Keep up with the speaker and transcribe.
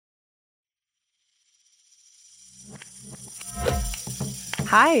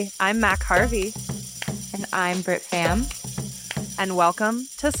Hi, I'm Mac Harvey, And I'm Britt Pham. and welcome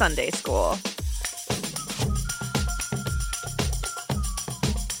to Sunday School.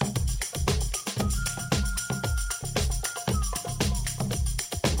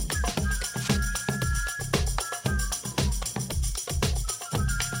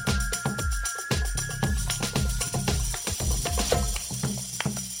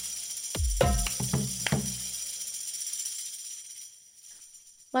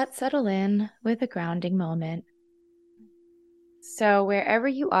 Let's settle in with a grounding moment. So, wherever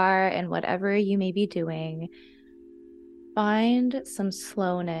you are and whatever you may be doing, find some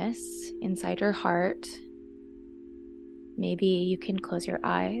slowness inside your heart. Maybe you can close your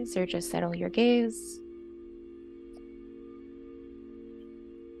eyes or just settle your gaze.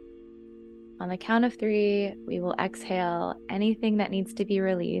 On the count of 3, we will exhale anything that needs to be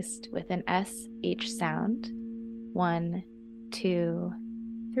released with an SH sound. 1, 2,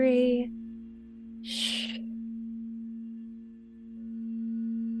 3. Shh.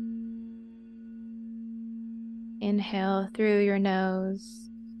 Inhale through your nose,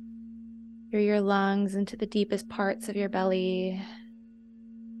 through your lungs into the deepest parts of your belly,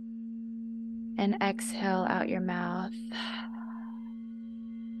 and exhale out your mouth.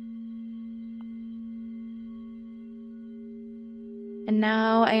 And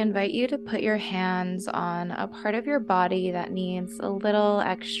now I invite you to put your hands on a part of your body that needs a little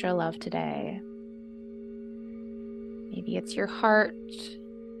extra love today. Maybe it's your heart,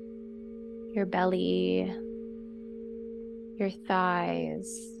 your belly, your thighs.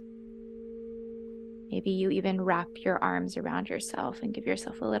 Maybe you even wrap your arms around yourself and give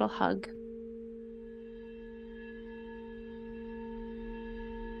yourself a little hug.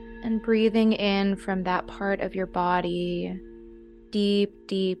 And breathing in from that part of your body, deep,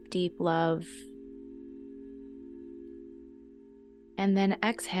 deep, deep love. And then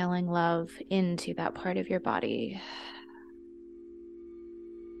exhaling love into that part of your body.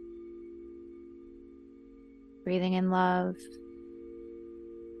 Breathing in love.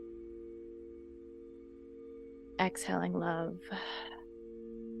 Exhaling love.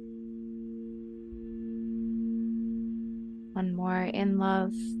 One more in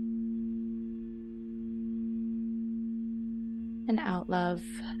love. And out love.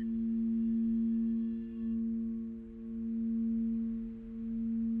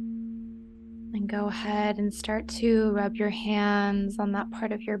 And go ahead and start to rub your hands on that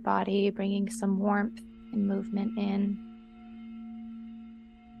part of your body, bringing some warmth and movement in.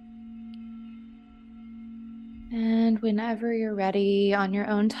 And whenever you're ready on your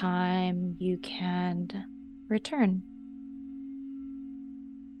own time, you can return.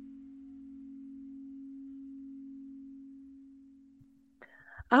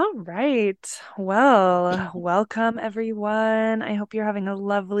 All right. Well, welcome everyone. I hope you're having a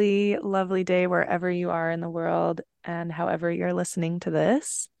lovely, lovely day wherever you are in the world and however you're listening to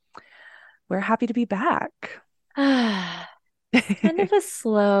this. We're happy to be back. It's kind of a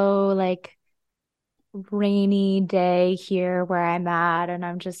slow, rainy day here where I'm at, and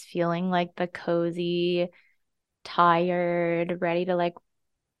I'm just feeling like the cozy, tired, ready to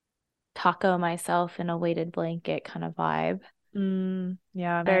taco myself in a weighted blanket kind of vibe.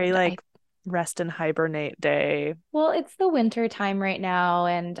 Yeah, very And I rest and hibernate day. Well, it's the winter time right now,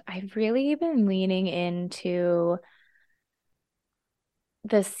 and I've really been leaning into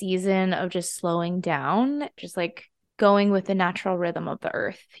the season of just slowing down, just going with the natural rhythm of the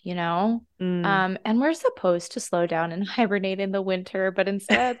earth, you know? Mm. And we're supposed to slow down and hibernate in the winter, but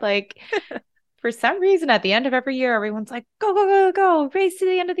instead, for some reason, at the end of every year, everyone's like, go, go, go, go, race to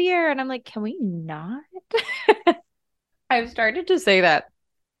the end of the year. And I'm like, can we not? I've started to say that.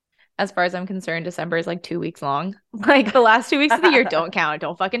 As far as I'm concerned, December is 2 weeks long. Like the last 2 weeks of the year don't count.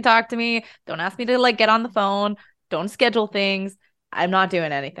 Don't fucking talk to me. Don't ask me to get on the phone. Don't schedule things. I'm not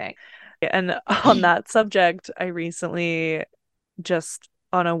doing anything. And on that subject, I recently just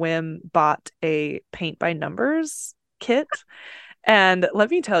on a whim bought a paint by numbers kit. And let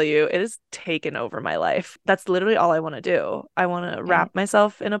me tell you, it has taken over my life. That's literally all I want to do. I want to Okay. wrap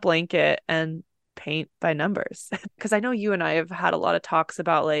myself in a blanket and paint by numbers. Because I know you and I have had a lot of talks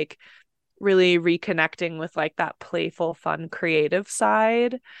about really reconnecting with that playful, fun, creative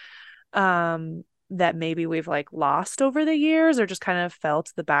side. That maybe we've lost over the years or just kind of fell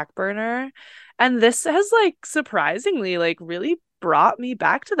to the back burner. And this has surprisingly really brought me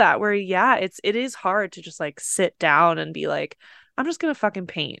back to that where yeah, it is hard to just sit down and be like, I'm just gonna fucking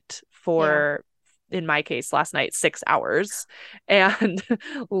paint Yeah. for in my case last night 6 hours and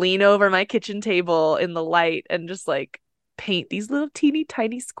lean over my kitchen table in the light and just paint these little teeny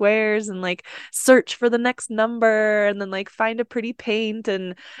tiny squares and like search for the next number and then like find a pretty paint.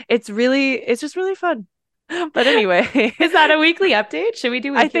 And it's just really fun. But anyway, Is that a weekly update? Should we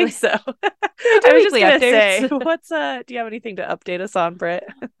do I weekly? think so. Should we do I was just weekly gonna updates? say, do you have anything to update us on, Britt?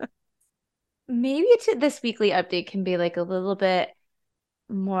 Maybe this weekly update can be like a little bit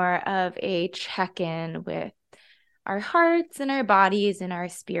more of a check-in with our hearts and our bodies and our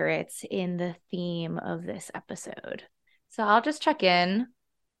spirits in the theme of this episode. So I'll just check in.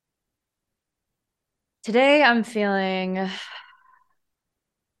 Today I'm feeling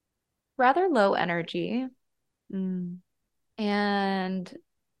rather low energy and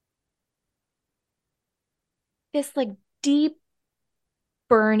this like deep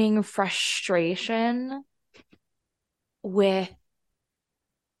burning frustration with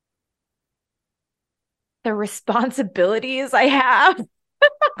the responsibilities I have.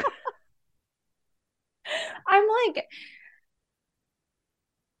 I'm like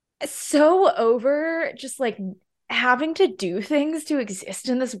so over just like having to do things to exist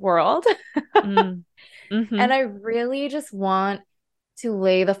in this world. And I really just want to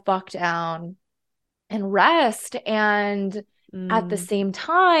lay the fuck down and rest. And at the same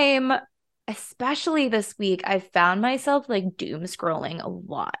time, especially this week, I found myself like doom scrolling a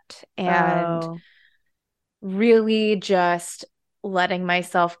lot and really just letting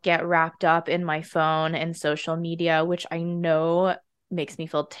myself get wrapped up in my phone and social media, which I know makes me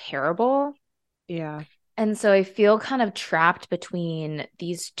feel terrible. Yeah. And so I feel kind of trapped between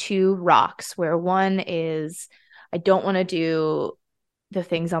these two rocks where one is I don't want to do the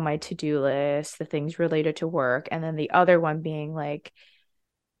things on my to-do list, the things related to work, and then the other one being like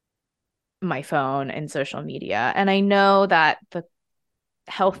my phone and social media. And I know that the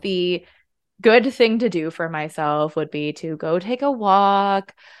healthy, good thing to do for myself would be to go take a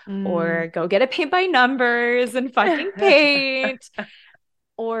walk or go get a paint by numbers and fucking paint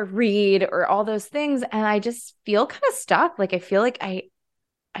or read or all those things. And I just feel kind of stuck. Like I feel like I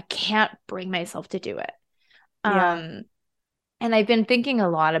can't bring myself to do it. Yeah. And I've been thinking a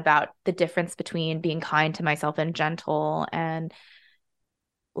lot about the difference between being kind to myself and gentle and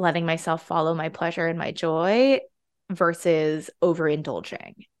letting myself follow my pleasure and my joy versus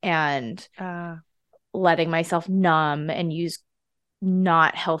overindulging and letting myself numb and use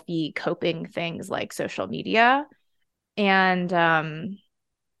not healthy coping things like social media. And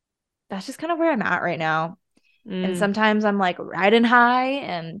that's just kind of where I'm at right now. And sometimes I'm like riding high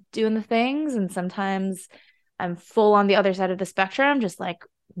and doing the things, and sometimes I'm full on the other side of the spectrum, just like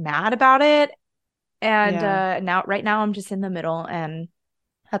mad about it. And right now I'm just in the middle, and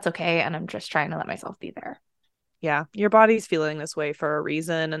that's okay. And I'm just trying to let myself be there. Yeah. Your body's feeling this way for a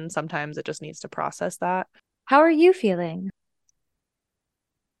reason, and sometimes it just needs to process that. How are you feeling?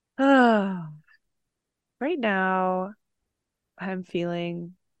 Right now, I'm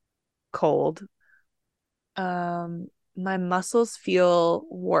feeling cold. My muscles feel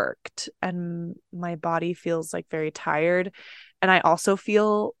worked and my body feels like very tired. And I also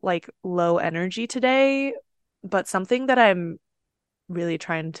feel like low energy today. But something that I'm really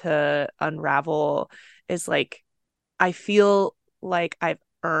trying to unravel is like, I feel like I've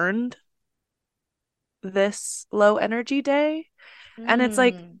earned this low energy day. And it's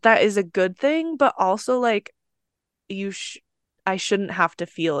like, that is a good thing, but also like, I shouldn't have to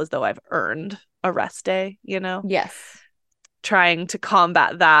feel as though I've earned a rest day, you know? Yes. Trying to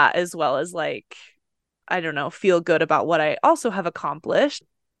combat that as well as like, I don't know, feel good about what I also have accomplished.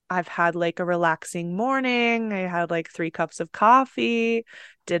 I've had like a relaxing morning. I had like 3 cups of coffee,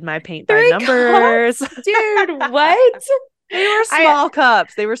 did my paint by numbers. Dude, what? They were small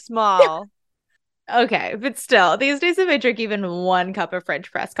cups. They were small. Okay, but still, these days if I drink even 1 cup of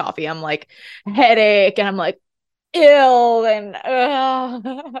French press coffee, I'm like headache and I'm like ill and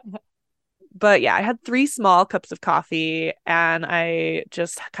But yeah, I had 3 small cups of coffee and I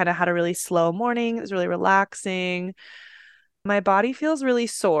just kind of had a really slow morning. It was really relaxing. My body feels really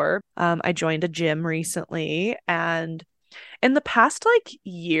sore. I joined a gym recently, and in the past like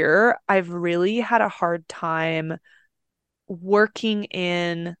year, I've really had a hard time working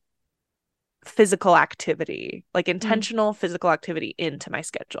in physical activity, like intentional physical activity into my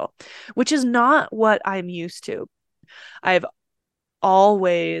schedule, which is not what I'm used to. I've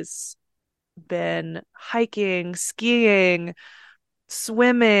always been hiking, skiing,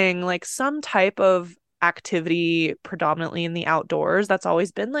 swimming, like some type of activity predominantly in the outdoors. That's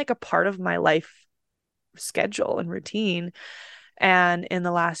always been like a part of my life schedule and routine. And in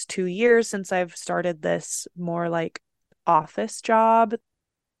the last 2 years, since I've started this more like office job,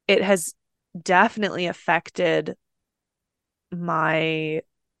 it has definitely affected my,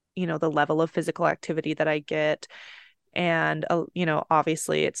 the level of physical activity that I get. And,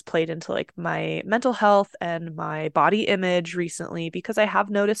 obviously it's played into like my mental health and my body image recently because I have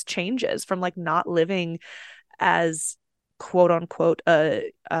noticed changes from like not living as quote unquote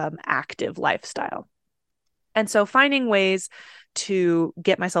a active lifestyle. And so finding ways to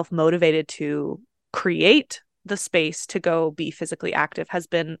get myself motivated to create the space to go be physically active has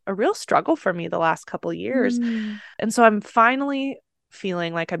been a real struggle for me the last couple years. Mm. And so I'm finally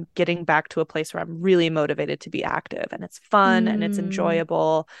feeling like I'm getting back to a place where I'm really motivated to be active, and it's fun and it's Mm.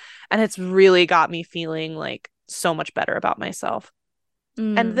 enjoyable, and it's really got me feeling like so much better about myself.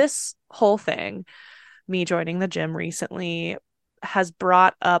 And Mm. this whole thing, me joining the gym recently, has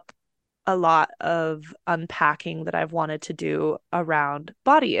brought up a lot of unpacking that I've wanted to do around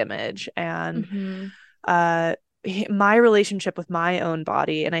body image and Mhm. uh my relationship with my own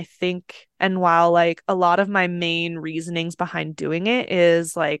body. And I think, and while like a lot of my main reasonings behind doing it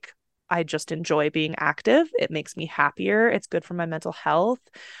is like I just enjoy being active, it makes me happier, it's good for my mental health.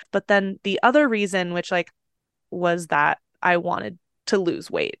 But then the other reason, which like was that I wanted to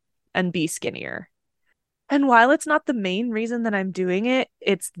lose weight and be skinnier. And while it's not the main reason that I'm doing it,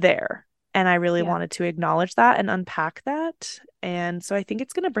 it's there. And I really Yeah. wanted to acknowledge that and unpack that. And so I think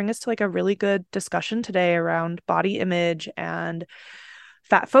it's going to bring us to like a really good discussion today around body image and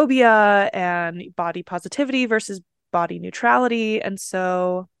fat phobia and body positivity versus body neutrality. And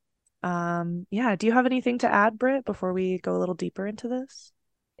so, yeah, do you have anything to add, Britt, before we go a little deeper into this?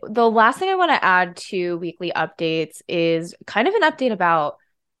 The last thing I want to add to weekly updates is kind of an update about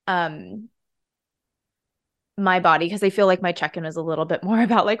um my body, because I feel like my check-in is a little bit more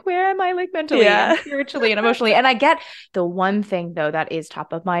about like where am I like mentally and Yeah. spiritually and emotionally. And I get the one thing though that is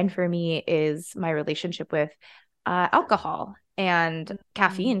top of mind for me is my relationship with alcohol and Mm.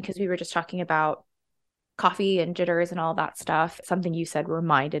 caffeine, because we were just talking about coffee and jitters and all that stuff. Something you said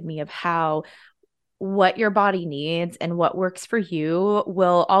reminded me of how what your body needs and what works for you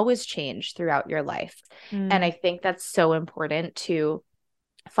will always change throughout your life. And I Mm. think that's so important to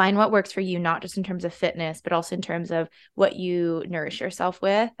find what works for you, not just in terms of fitness, but also in terms of what you nourish yourself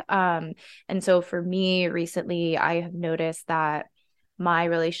with. And so for me recently, I have noticed that my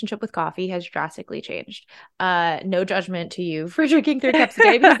relationship with coffee has drastically changed. No judgment to you for drinking 3 cups a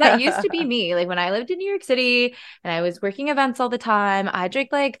day, because that used to be me. Like when I lived in New York City and I was working events all the time, I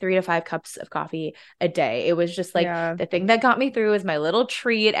drank like 3 to 5 cups of coffee a day. It was just like Yeah. the thing that got me through was my little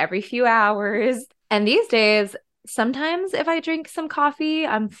treat every few hours. And these days, sometimes if I drink some coffee,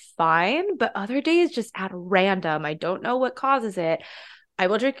 I'm fine, but other days just at random, I don't know what causes it. I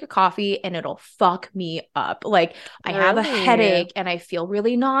will drink a coffee and it'll fuck me up. Like I have a Really? headache and I feel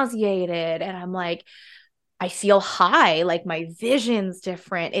really nauseated and I'm like, I feel high, like my vision's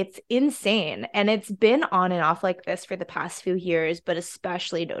different. It's insane. And it's been on and off like this for the past few years, but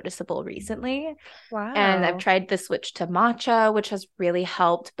especially noticeable recently. And I've Wow. tried the switch to matcha, which has really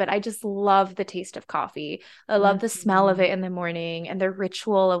helped, but I just love the taste of coffee. I love the smell of Mhm. it in the morning and the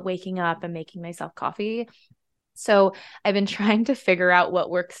ritual of waking up and making myself coffee. So I've been trying to figure out what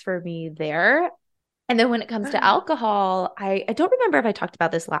works for me there. And then when it comes to alcohol, I don't remember if I talked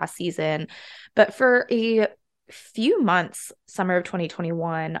about this last season, but for a few months, summer of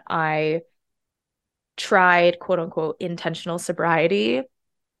 2021, I tried quote unquote intentional sobriety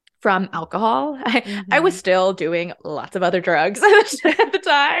from alcohol. I was Mhm. still doing lots of other drugs at the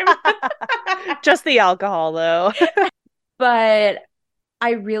time, Just the alcohol, though. but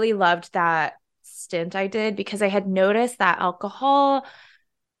I really loved that stint I did because I had noticed that alcohol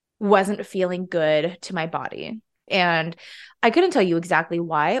wasn't feeling good to my body. And I couldn't tell you exactly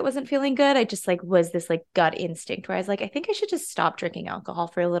why it wasn't feeling good. I just like was this like gut instinct where I was like, I think I should just stop drinking alcohol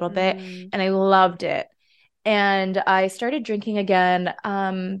for a little bit. Mm. And I loved it. And I started drinking again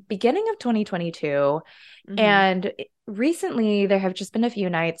beginning of 2022. Mhm. And recently there have just been a few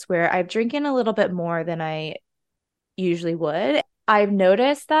nights where I've drinking a little bit more than I usually would. I've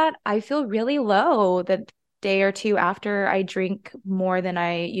noticed that I feel really low the day or two after I drink more than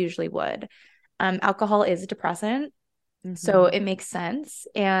I usually would. Alcohol is a depressant, so Mhm. it makes sense.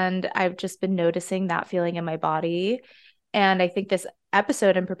 And I've just been noticing that feeling in my body. And I think this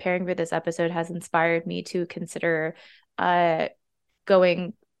episode and preparing for this episode has inspired me to consider uh,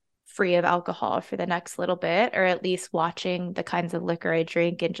 going free of alcohol for the next little bit, or at least watching the kinds of liquor I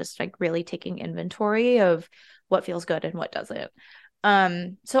drink and just like really taking inventory of what feels good and what doesn't.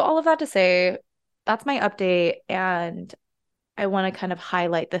 So all of that to say, that's my update. And I want to kind of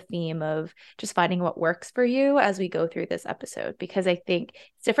highlight the theme of just finding what works for you as we go through this episode, because I think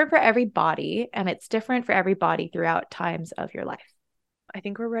it's different for everybody and it's different for everybody throughout times of your life. I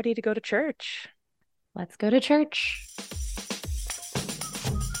think we're ready to go to church. Let's go to church.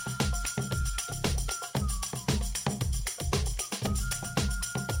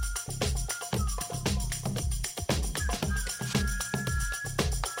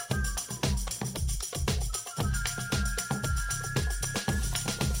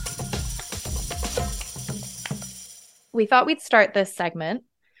 we thought we'd start this segment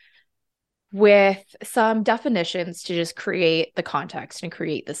with some definitions to just create the context and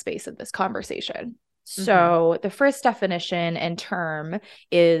create the space of this conversation. So the first definition and term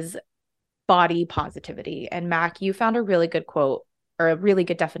is body positivity. And Mac, you found a really good quote or a really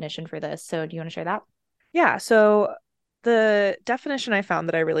good definition for this. So do you want to share that? Yeah. So the definition I found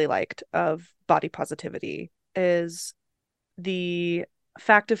that I really liked of body positivity is the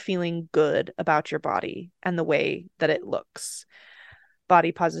fact of feeling good about your body and the way that it looks.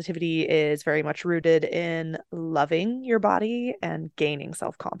 Body positivity is very much rooted in loving your body and gaining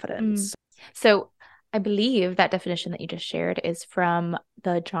self-confidence. So I believe that definition that you just shared is from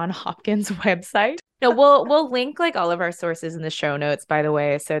the Johns Hopkins website. No, we'll link like all of our sources in the show notes, by the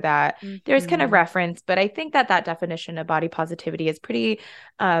way, so that there's kind of reference. But I think that definition of body positivity is pretty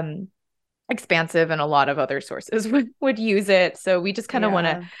expansive, and a lot of other sources would use it. So we just kind of want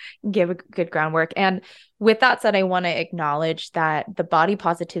to give a good groundwork. And with that said, I want to acknowledge that the body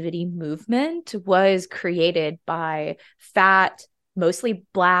positivity movement was created by fat, mostly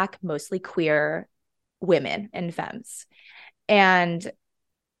Black, mostly queer women and femmes. And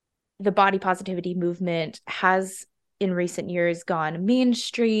the body positivity movement has in recent years gone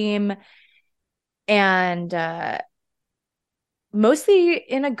mainstream, and mostly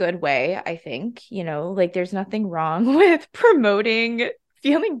in a good way, I think. You know, like there's nothing wrong with promoting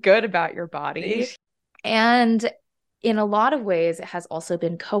feeling good about your body. And in a lot of ways, it has also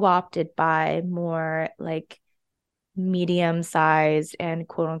been co-opted by more like medium-sized and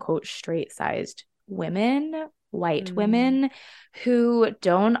quote unquote straight-sized women, white women, who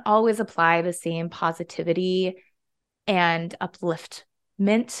don't always apply the same positivity and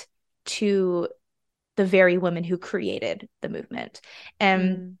upliftment to the very women who created the movement.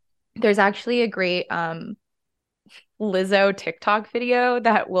 And there's actually a great Lizzo TikTok video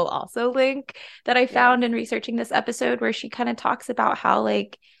that we'll also link that I found in researching this episode, where she kind of talks about how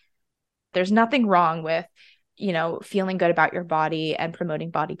like there's nothing wrong with, you know, feeling good about your body and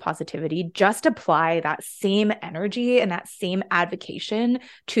promoting body positivity. Just apply that same energy and that same advocacy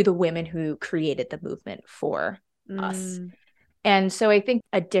to the women who created the movement for us. And so I think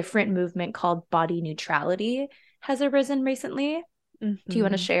a different movement called body neutrality has arisen recently. Do you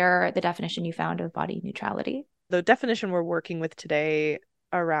want to share the definition you found of body neutrality? The definition we're working with today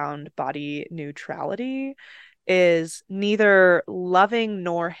around body neutrality is neither loving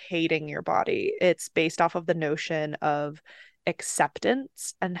nor hating your body. It's based off of the notion of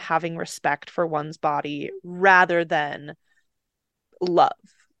acceptance and having respect for one's body rather than love.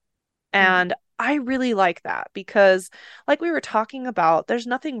 And I really like that because, like we were talking about, there's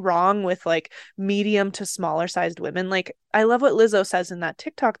nothing wrong with like medium to smaller sized women. Like, I love what Lizzo says in that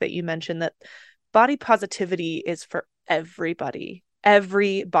TikTok that you mentioned, that body positivity is for everybody,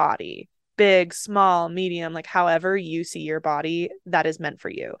 big, small, medium, like however you see your body, that is meant for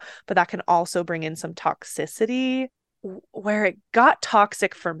you. But that can also bring in some toxicity. Where it got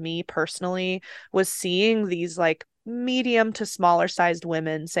toxic for me personally was seeing these like medium to smaller sized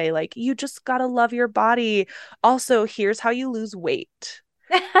women say like, you just gotta love your body. Also, here's how you lose weight.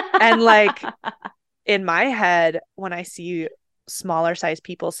 And like in my head, when I see smaller sized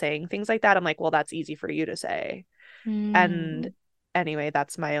people saying things like that, I'm like, well, that's easy for you to say. And anyway,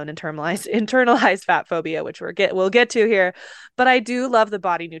 that's my own internalized fat phobia, which we'll get to here. But I do love the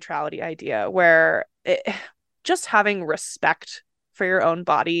body neutrality idea, where just having respect for your own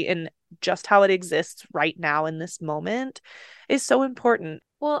body and just how it exists right now in this moment is so important.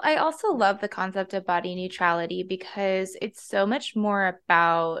 Well, I also love the concept of body neutrality because it's so much more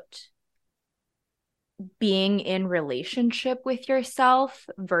about being in relationship with yourself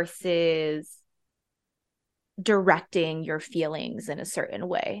versus directing your feelings in a certain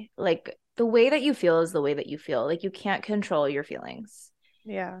way. Like the way that you feel is the way that you feel. Like you can't control your feelings.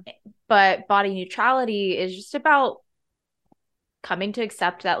 Yeah. But body neutrality is just about coming to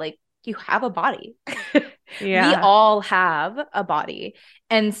accept that like you have a body. Yeah. We all have a body.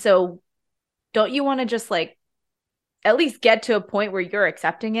 And so don't you want to just like at least get to a point where you're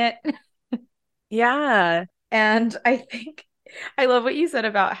accepting it? Yeah. And I think I love what you said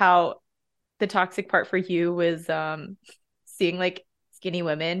about how the toxic part for you was seeing like skinny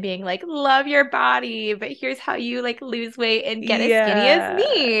women being like, love your body, but here's how you like lose weight and get as skinny as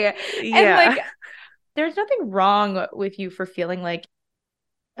me. And like there's nothing wrong with you for feeling like,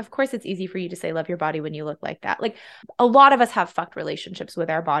 of course it's easy for you to say love your body when you look like that. Like a lot of us have fucked relationships with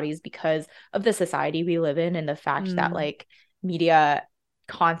our bodies because of the society we live in and the fact that like media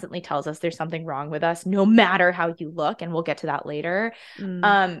constantly tells us there's something wrong with us no matter how you look, and we'll get to that later.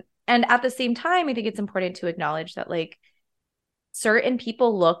 And at the same time, I think it's important to acknowledge that like certain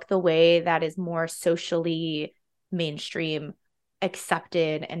people look the way that is more socially mainstream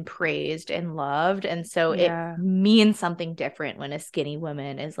accepted and praised and loved. And so it Yeah. means something different when a skinny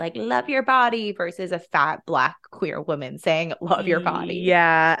woman is like, love your body, versus a fat Black queer woman saying, love your body.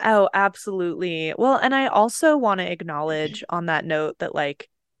 Yeah. Oh, absolutely. Well, and I also want to acknowledge on that note that like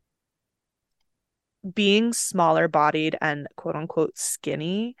being smaller bodied and quote unquote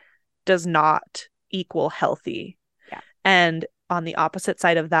skinny does not equal healthy. Yeah. And on the opposite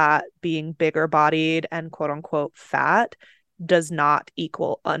side of that, being bigger bodied and quote unquote fat does not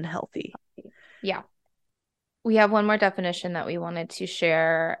equal unhealthy. Yeah. We have one more definition that we wanted to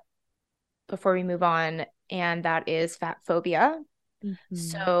share before we move on, and that is fat phobia. Mm-hmm.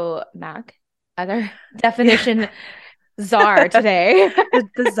 So, Mac, other definition czar today.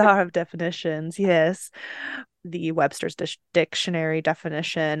 The czar of definitions, yes. The Webster's Dictionary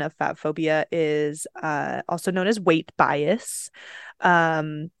definition of fat phobia is also known as weight bias,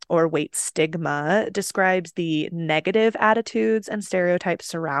 or weight stigma. It describes the negative attitudes and stereotypes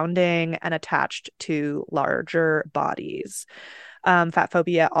surrounding and attached to larger bodies. Fat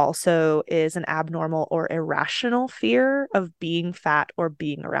phobia also is an abnormal or irrational fear of being fat or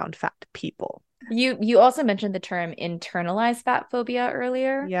being around fat people. You also mentioned the term internalized fat phobia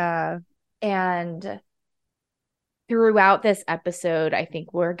earlier. Yeah. And throughout this episode, I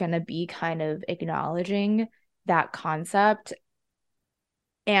think we're going to be kind of acknowledging that concept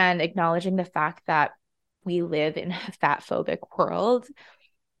and acknowledging the fact that we live in a fat phobic world.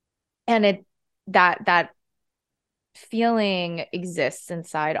 And that feeling exists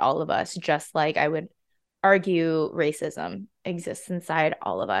inside all of us, just like I would argue racism exists inside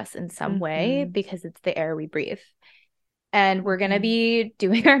all of us in some way, because it's the air we breathe. And we're going to be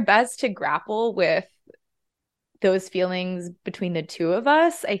doing our best to grapple with those feelings between the two of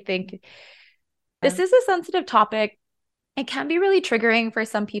us. I think this is a sensitive topic. It can be really triggering for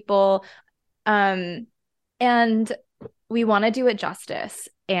some people. And we want to do it justice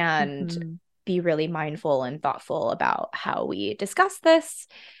and be really mindful and thoughtful about how we discuss this.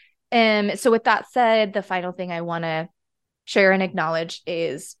 So with that said, the final thing I want to share and acknowledge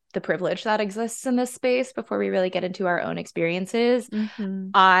is the privilege that exists in this space before we really get into our own experiences.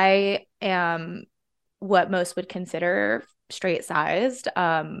 I am what most would consider straight sized.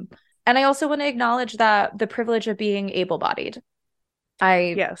 And I also want to acknowledge that the privilege of being able-bodied.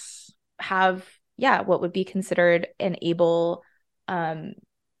 I have, what would be considered an able body.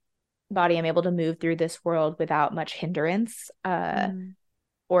 I'm able to move through this world without much hindrance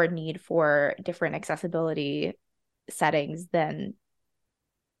or need for different accessibility settings than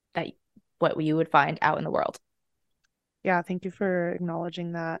what you would find out in the world. Yeah, thank you for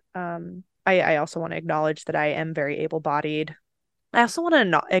acknowledging that. I also want to acknowledge that I am very able-bodied. I also want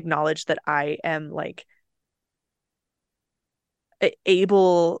to acknowledge that I am like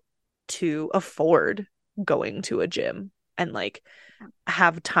able to afford going to a gym and like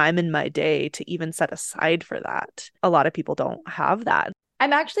have time in my day to even set aside for that. A lot of people don't have that.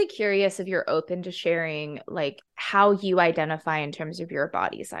 I'm actually curious if you're open to sharing like how you identify in terms of your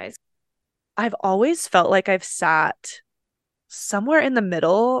body size. I've always felt like I've sat somewhere in the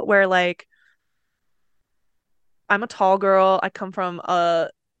middle where like I'm a tall girl. I come from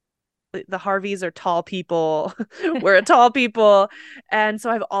the Harveys are tall people. We're a tall people. And so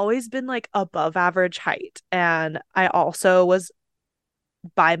I've always been like above average height. And I also was,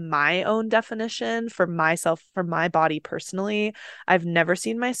 by my own definition, for myself, for my body personally, I've never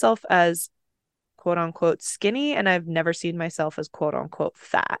seen myself as quote unquote skinny, and I've never seen myself as quote unquote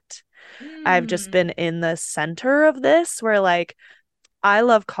fat. I've just been in the center of this where like I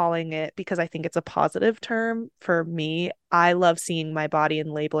love calling it, because I think it's a positive term for me. I love seeing my body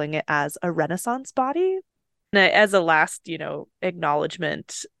and labeling it as a Renaissance body. And as a last,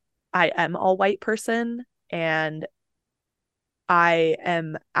 acknowledgement, I am all white person, and I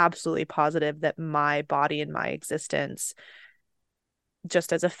am absolutely positive that my body and my existence,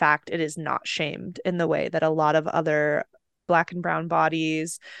 just as a fact, it is not shamed in the way that a lot of other Black and brown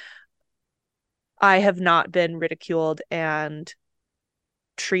bodies. I have not been ridiculed and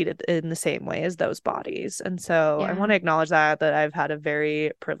treated in the same way as those bodies. And so I want to acknowledge that I've had a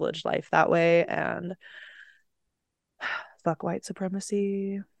very privileged life that way, and fuck white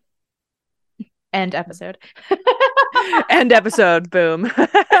supremacy. End episode. End episode. Boom.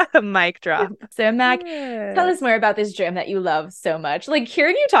 Mic drop. So Mac, tell us more about this gym that you love so much. Like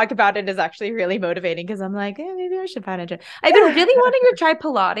hearing you talk about it is actually really motivating, because I'm like, maybe I should find a gym. I've been really wanting to try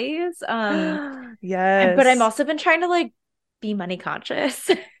Pilates. Yes. But I've also been trying to like be money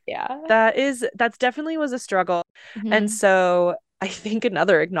conscious. That's definitely was a struggle. And so I think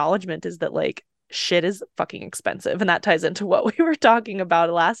another acknowledgement is that like shit is fucking expensive. And that ties into what we were talking about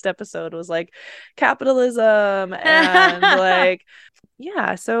last episode, was like capitalism and like,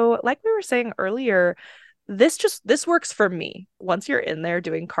 yeah. So like we were saying earlier, this works for me. Once you're in there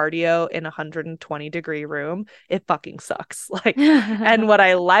doing cardio in a 120-degree room, it fucking sucks. Like, and what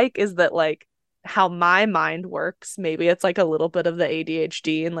I like is that like how my mind works, maybe it's like a little bit of the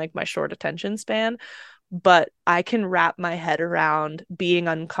ADHD and like my short attention span, but I can wrap my head around being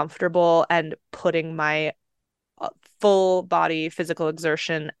uncomfortable and putting my full body physical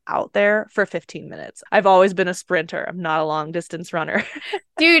exertion out there for 15 minutes. I've always been a sprinter. I'm not a long distance runner.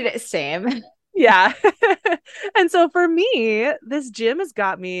 Dude, same. Yeah. And so for me, this gym has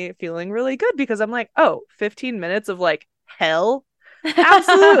got me feeling really good because I'm like, oh, 15 minutes of like hell.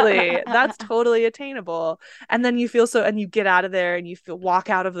 Absolutely. That's totally attainable. And then you feel so, and you get out of there and you feel, walk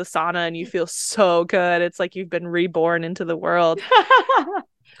out of the sauna and you feel so good. It's like you've been reborn into the world.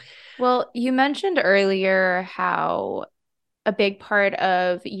 Well, you mentioned earlier how a big part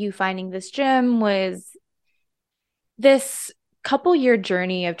of you finding this gym was this couple-year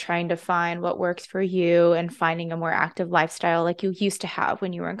journey of trying to find what works for you and finding a more active lifestyle like you used to have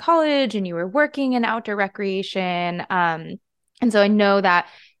when you were in college and you were working in outdoor recreation. And so I know that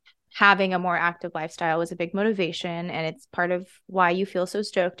having a more active lifestyle was a big motivation, and it's part of why you feel so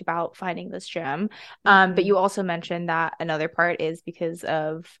stoked about finding this gym. But you also mentioned that another part is because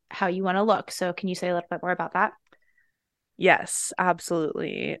of how you want to look. So can you say a little bit more about that? Yes,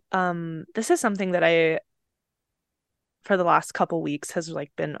 absolutely. This is something that I, for the last couple weeks, has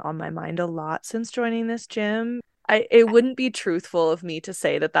like been on my mind a lot since joining this gym. It wouldn't be truthful of me to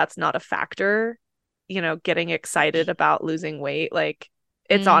say that that's not a factor, getting excited about losing weight. Like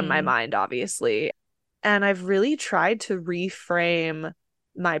it's on my mind, obviously. And I've really tried to reframe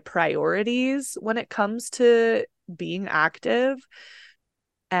my priorities when it comes to being active.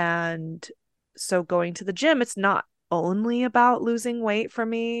 And so going to the gym, it's not only about losing weight for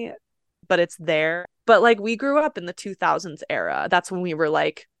me, but it's there. But like we grew up in the 2000s era. That's when we were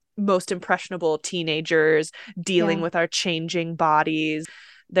like most impressionable teenagers dealing with our changing bodies.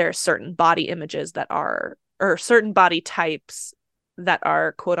 There are certain body images that are, or certain body types that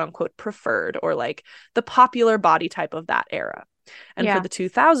are quote unquote preferred, or like the popular body type of that era. And for the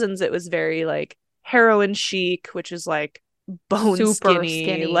 2000s, it was very like heroin chic, which is like bone Super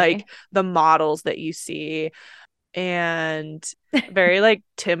skinny, like the models that you see, and very like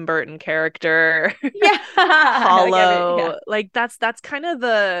Tim Burton character. Yeah. Hollow. Yeah. Like that's kind of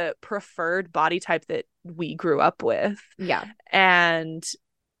the preferred body type that we grew up with. Yeah. And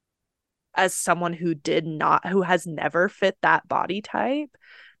as someone who has never fit that body type,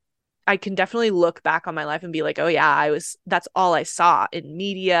 I can definitely look back on my life and be like, oh yeah, that's all I saw in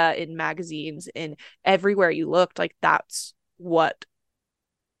media, in magazines, in everywhere you looked. Like that's what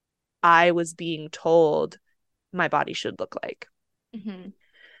I was being told my body should look like. Mm-hmm.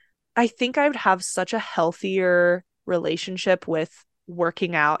 I think I would have such a healthier relationship with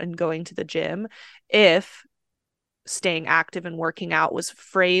working out and going to the gym if staying active and working out was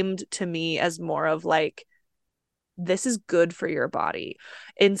framed to me as more of like, this is good for your body,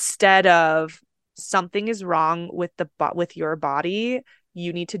 instead of something is wrong with with your body,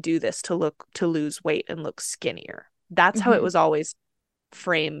 you need to do this to lose weight and look skinnier. That's how it was always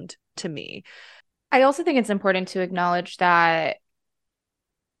framed to me. I also think it's important to acknowledge that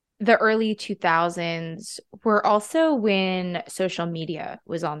the early 2000s were also when social media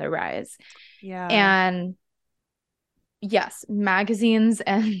was on the rise. Yeah. And yes, magazines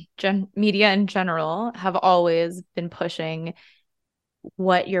and media in general have always been pushing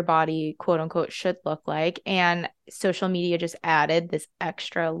what your body, quote unquote, should look like. And social media just added this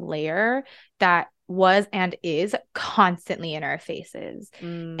extra layer that was and is constantly in our faces.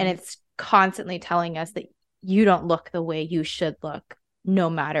 And it's constantly telling us that you don't look the way you should look, no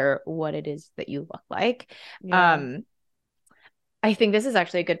matter what it is that you look like. Yeah. I think this is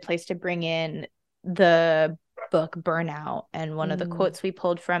actually a good place to bring in the book Burnout and one of the quotes we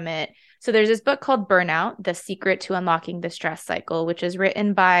pulled from it. So there's this book called Burnout: The Secret to Unlocking the Stress Cycle, which is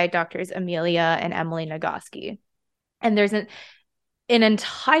written by doctors Amelia and Emily Nagoski. And there's an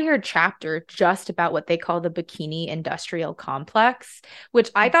entire chapter just about what they call the bikini industrial complex,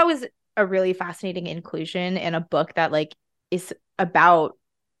 which I thought was a really fascinating inclusion in a book that like is about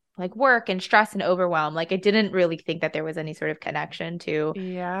like work and stress and overwhelm. Like I didn't really think that there was any sort of connection to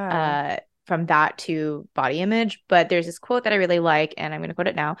from that to body image. But there's this quote that I really like, and I'm going to quote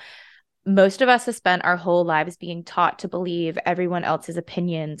it now. Most of us have spent our whole lives being taught to believe everyone else's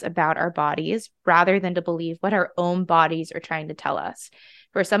opinions about our bodies rather than to believe what our own bodies are trying to tell us.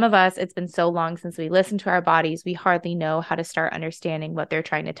 For some of us, it's been so long since we listened to our bodies, we hardly know how to start understanding what they're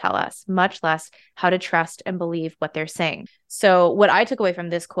trying to tell us, much less how to trust and believe what they're saying. So what I took away from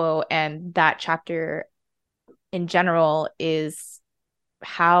this quote and that chapter in general is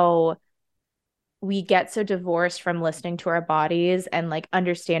how we get so divorced from listening to our bodies and like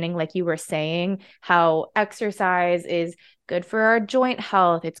understanding, like you were saying, how exercise is good for our joint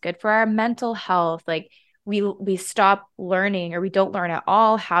health. It's good for our mental health. Like we stop learning, or we don't learn at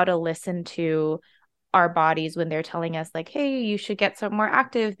all how to listen to our bodies when they're telling us like, hey, you should get some more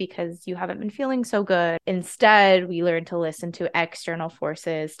active because you haven't been feeling so good. Instead, we learn to listen to external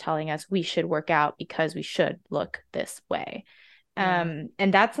forces telling us we should work out because we should look this way. And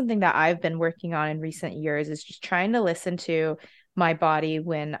that's something that I've been working on in recent years, is just trying to listen to my body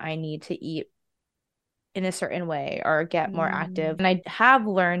when I need to eat in a certain way or get more active. And I have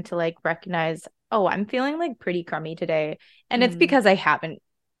learned to like recognize, oh, I'm feeling like pretty crummy today. And it's because I haven't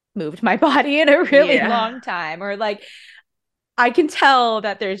moved my body in a really long time, or like I can tell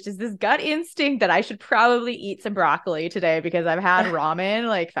that there's just this gut instinct that I should probably eat some broccoli today because I've had ramen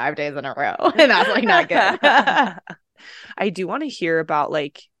like 5 days in a row, and that's like not good. I do want to hear about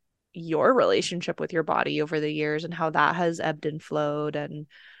like your relationship with your body over the years and how that has ebbed and flowed and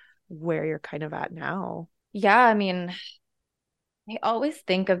where you're kind of at now. Yeah, I mean, I always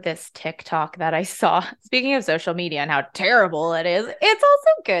think of this TikTok that I saw. Speaking of social media and how terrible it is, it's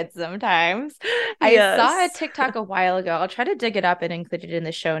also good sometimes. I saw a TikTok a while ago. I'll try to dig it up and include it in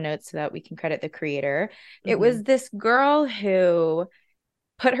the show notes so that we can credit the creator. It was this girl who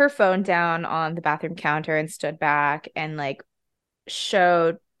put her phone down on the bathroom counter and stood back and like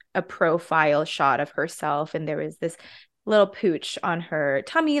showed a profile shot of herself, and there was this little pooch on her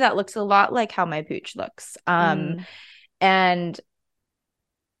tummy that looks a lot like how my pooch looks. And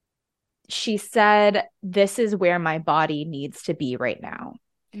she said, this is where my body needs to be right now.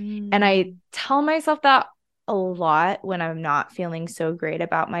 And I tell myself that a lot when I'm not feeling so great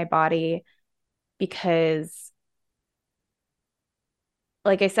about my body, because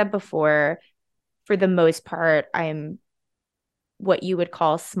like I said before, for the most part, I'm what you would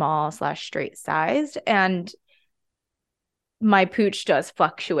call small/straight sized. And my pooch does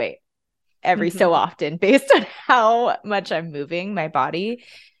fluctuate every so often based on how much I'm moving my body.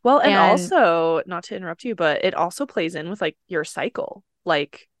 Well, and also, not to interrupt you, but it also plays in with like your cycle,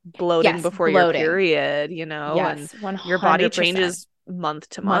 like bloating before your period, you know, yes, and your body changes month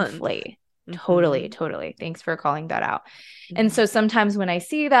to month. Monthly. Totally. Thanks for calling that out. And so sometimes when I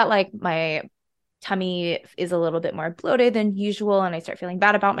see that like my tummy is a little bit more bloated than usual and I start feeling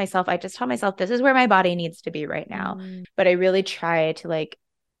bad about myself, I just tell myself this is where my body needs to be right now. But I really try to like,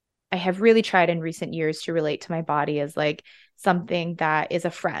 I have really tried in recent years to relate to my body as like something that is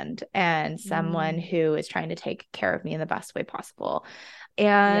a friend and someone who is trying to take care of me in the best way possible.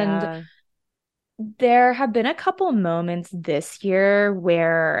 And there have been a couple moments this year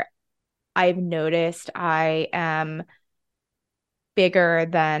where I've noticed I am bigger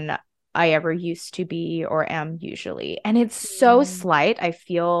than I ever used to be or am usually. And it's so slight. I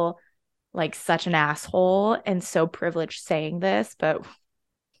feel like such an asshole and so privileged saying this, but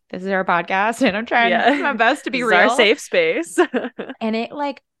this is our podcast and I'm trying my best to be real. Our safe space. And it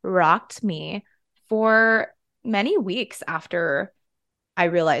like rocked me for many weeks after I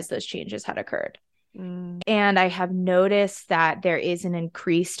realized those changes had occurred. And I have noticed that there is an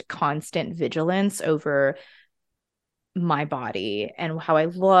increased constant vigilance over my body and how I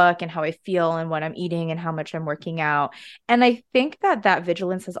look and how I feel and what I'm eating and how much I'm working out. And I think that that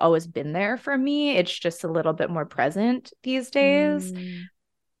vigilance has always been there for me. It's just a little bit more present these days.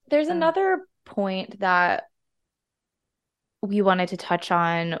 There's another point that we wanted to touch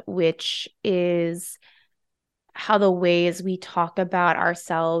on, which is how the ways we talk about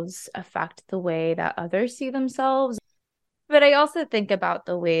ourselves affect the way that others see themselves. But I also think about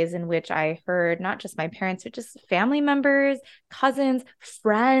the ways in which I heard not just my parents, but just family members, cousins,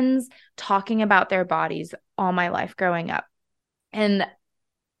 friends talking about their bodies all my life growing up. And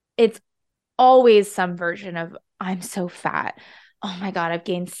it's always some version of, I'm so fat. Oh my God, I've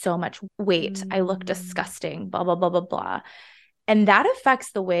gained so much weight. I look disgusting, blah, blah, blah, blah, blah. And that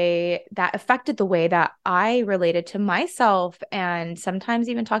affected the way that I related to myself and sometimes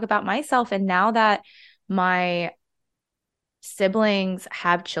even talk about myself. And now that my siblings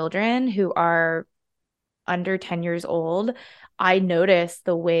have children who are under 10 years old, I notice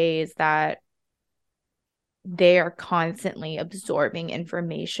the ways that they are constantly absorbing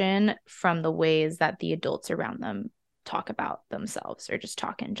information from the ways that the adults around them talk about themselves or just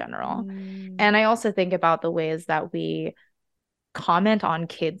talk in general. And I also think about the ways that we comment on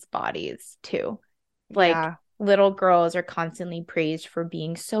kids' bodies too. Like little girls are constantly praised for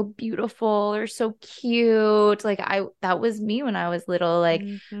being so beautiful or so cute. Like that was me when I was little. Like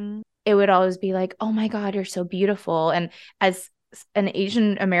Mhm. it would always be like, oh my God, you're so beautiful. And as an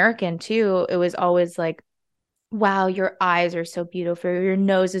Asian American too, it was always like, wow, your eyes are so beautiful. Your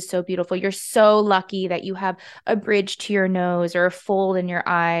nose is so beautiful. You're so lucky that you have a bridge to your nose or a fold in your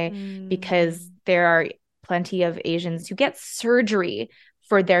eye, because Mm. there are plenty of Asians who get surgery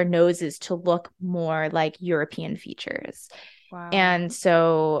for their noses to look more like European features. Wow. And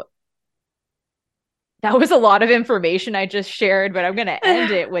so that was a lot of information I just shared, but I'm going to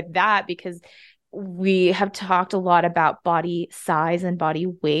end it with that because we have talked a lot about body size and body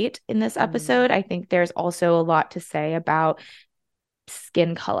weight in this Mm. episode. I think there's also a lot to say about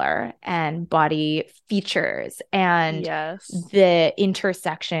skin color and body features and Yes. the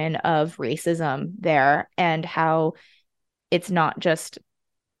intersection of racism there, and how it's not just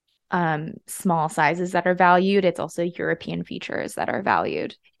small sizes that are valued, it's also European features that are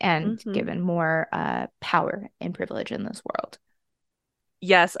valued and Hmm. given more power and privilege in this world.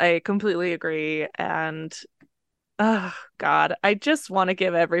 Yes, I completely agree. And oh God, I just want to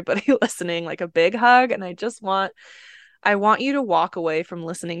give everybody listening like a big hug. And I want you to walk away from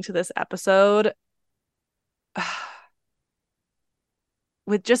listening to this episode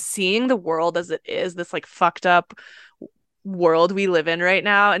with just seeing the world as it is, this like fucked up world we live in right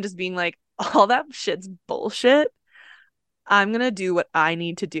now, and just being like, all that shit's bullshit. I'm gonna do what I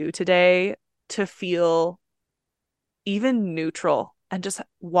need to do today to feel even neutral and just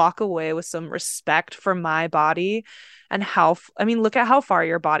walk away with some respect for my body and I mean, look at how far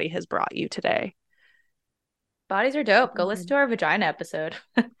your body has brought you today. Bodies are dope. Go listen to our vagina episode.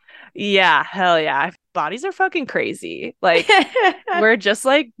 Yeah, hell yeah. Bodies are fucking crazy. Like, we're just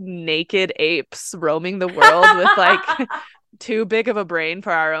like naked apes roaming the world with like too big of a brain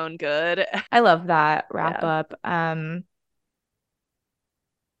for our own good. I love that wrap Yeah. up.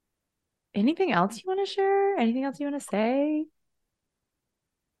 Anything else you want to share? Anything else you want to say?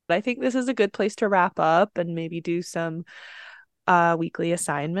 But I think this is a good place to wrap up and maybe do some weekly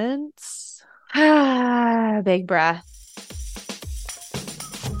assignments. Big breath.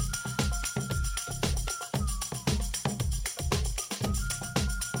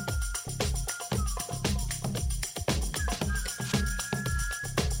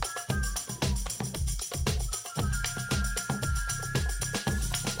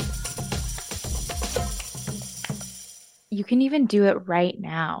 You can even do it right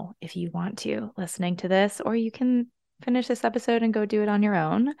now if you want to, listening to this, or you can finish this episode and go do it on your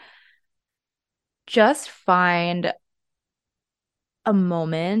own. Just find a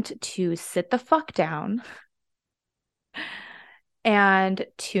moment to sit the fuck down and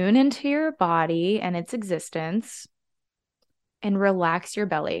tune into your body and its existence and relax your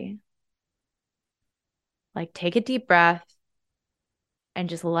belly. Like, take a deep breath and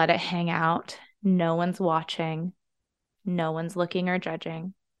just let it hang out. No one's watching, no one's looking or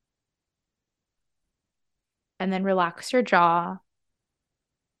judging. And then relax your jaw,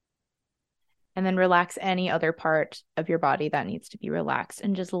 and then relax any other part of your body that needs to be relaxed,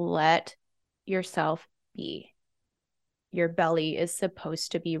 and just let yourself be. Your belly is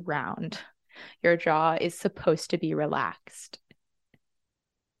supposed to be round. Your jaw is supposed to be relaxed.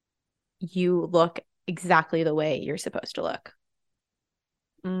 You look exactly the way you're supposed to look.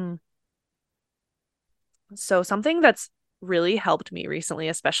 Mm. So something that's really helped me recently,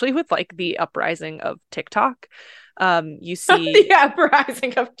 especially with like the uprising of TikTok, you see The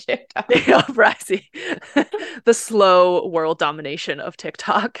uprising of TikTok. the uprising, the slow world domination of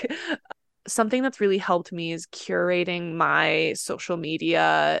TikTok. Something that's really helped me is curating my social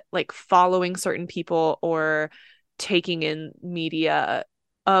media, like following certain people or taking in media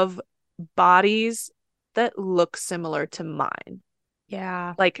of bodies that look similar to mine.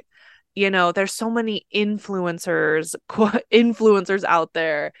 Yeah. Like, there's so many influencers out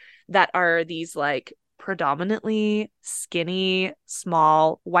there that are these like predominantly skinny,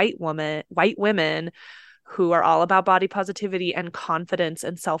 small white women who are all about body positivity and confidence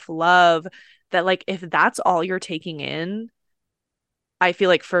and self-love, that like if that's all you're taking in, I feel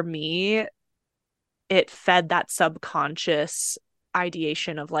like for me it fed that subconscious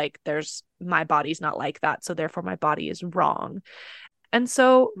ideation of like there's my body's not like that, so therefore my body is wrong. And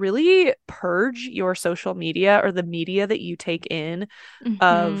so really purge your social media or the media that you take in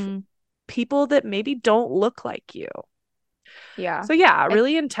of Mm-hmm. people that maybe don't look like you. Yeah. So yeah, I,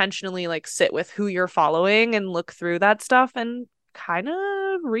 really intentionally like sit with who you're following and look through that stuff and kind of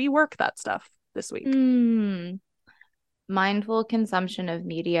rework that stuff this week. mm, Mindful consumption of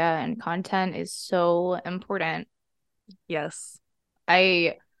media and content is so important. Yes.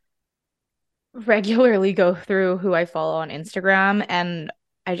 I regularly go through who I follow on Instagram, and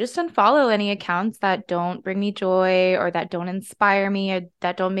I just unfollow any accounts that don't bring me joy or that don't inspire me or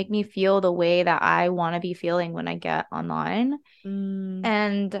that don't make me feel the way that I want to be feeling when I get online. Mm,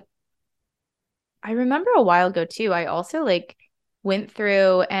 And I remember a while ago too, I also like went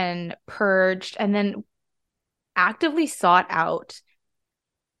through and purged and then actively sought out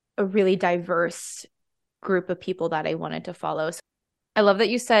a really diverse group of people that I wanted to follow. So I love that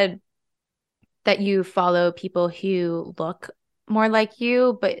you said that you follow people who look more like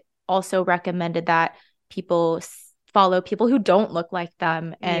you, but also recommended that people follow people who don't look like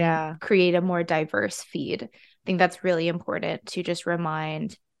them and yeah, create a more diverse feed. I think that's really important to just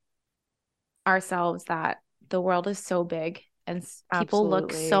remind ourselves that the world is so big and people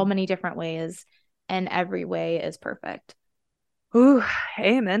look so absolutely. many different ways, and every way is perfect. Ooh,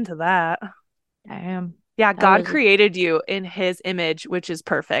 amen to that. Damn. Yeah, That God was created you in his image, which is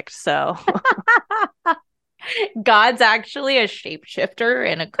perfect. So God's actually a shapeshifter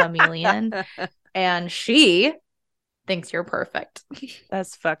and a chameleon, and she thinks you're perfect.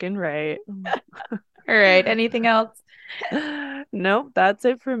 that's fucking right. All right. Anything else? Nope, that's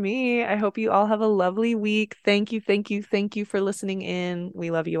it for me. I hope you all have a lovely week. Thank you, thank you, thank you for listening in. We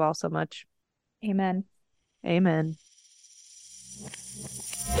love you all so much. Amen. Amen.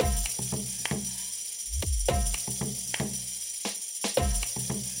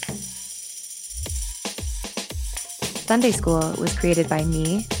 Sunday School was created by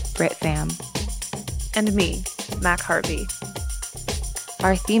me, Britt Pham. And me, Mac Harvey.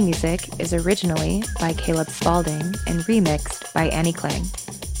 Our theme music is originally by Caleb Spaulding and remixed by Annie Kling.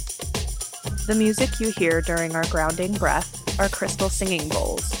 The music you hear during our grounding breath are crystal singing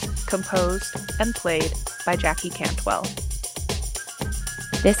bowls, composed and played by Jackie Cantwell.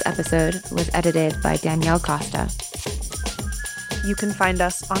 This episode was edited by Danielle Costa. You can find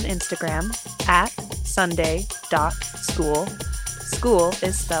us on Instagram at sunday.school. School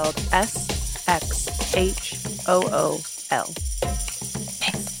is spelled SXHOOL.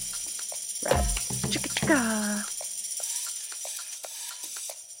 Nice. Rad. Chicka chicka.